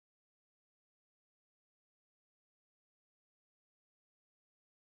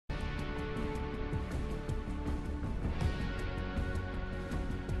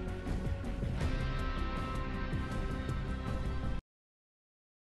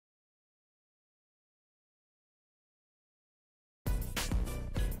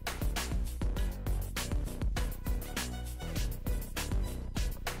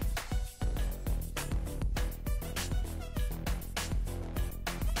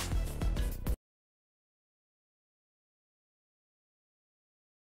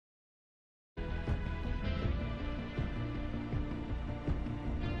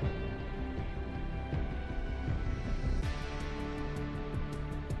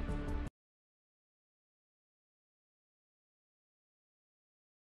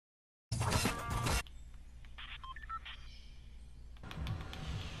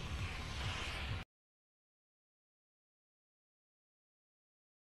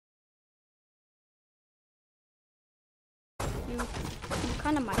You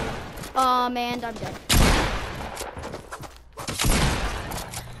kind of might. And I'm dead.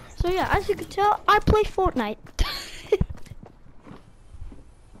 So yeah, as you can tell, I play Fortnite.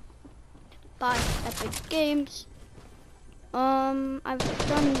 By Epic Games. I've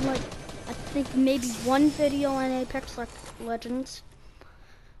done like, I think maybe one video on Apex Legends.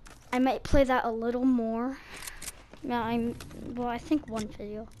 I might play that a little more. Yeah, I think one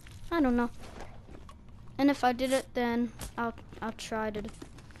video. I don't know. And if I did it, then I'll try to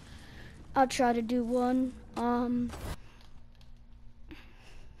do one.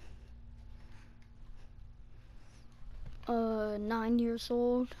 9 years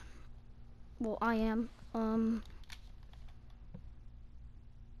old. Well, I am.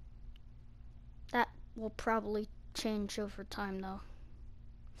 That will probably change over time, though.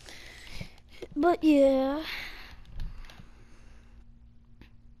 But yeah.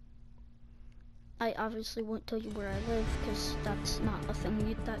 I obviously won't tell you where I live, because that's not a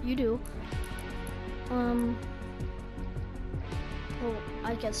thing that you do. Well,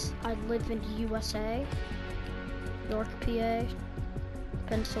 I guess I live in the USA, York, PA,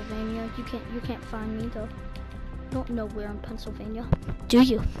 Pennsylvania. You can't find me though. You don't know where in Pennsylvania, do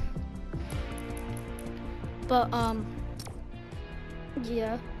you? But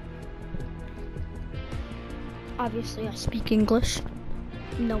yeah. Obviously, I speak English.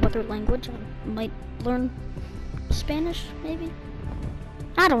 No other language. I might learn Spanish, maybe.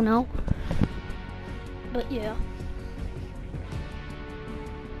 I don't know. But yeah.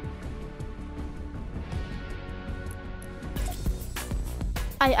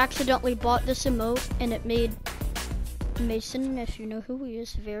 I accidentally bought this emote and it made Mason, if you know who he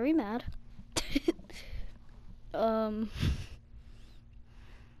is, very mad.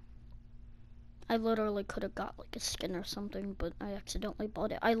 I literally could have got like a skin or something, but I accidentally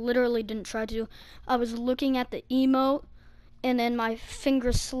bought it. I literally didn't try to. I was looking at the emote and then my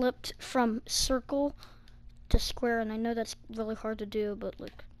finger slipped from circle to square, and I know that's really hard to do, but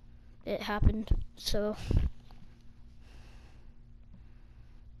like it happened. So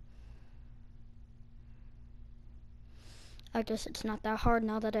I guess it's not that hard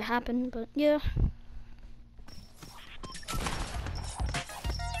now that it happened, but yeah.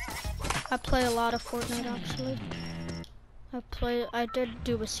 I play a lot of Fortnite actually. I did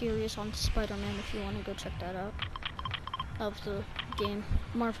do a series on Spider-Man if you want to go check that out. Of the game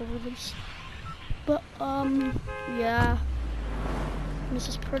Marvel release. But yeah. This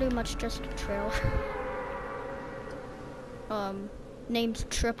is pretty much just a trailer. Name's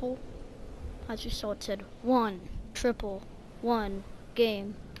Triple. As you saw, it said 1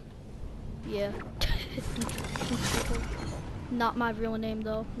 game. Yeah. Not my real name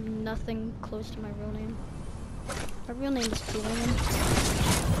though. Nothing close to my real name. My real name is Julian.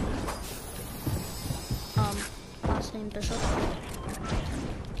 Last name Bishop.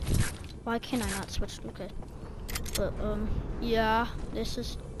 Why can't I not switch? Okay. But yeah, this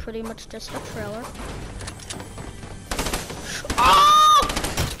is pretty much just a trailer. Oh!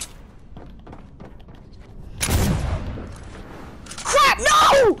 Crap!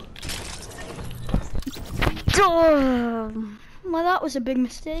 No! Well, that was a big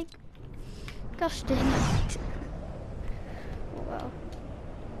mistake. Gosh dang it. Oh, wow.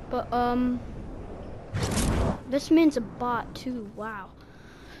 But this man's a bot too. Wow.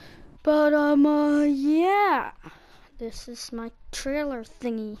 But yeah. This is my trailer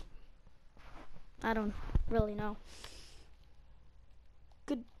thingy. I don't really know.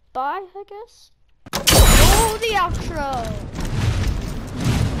 Goodbye, I guess. Oh, the outro.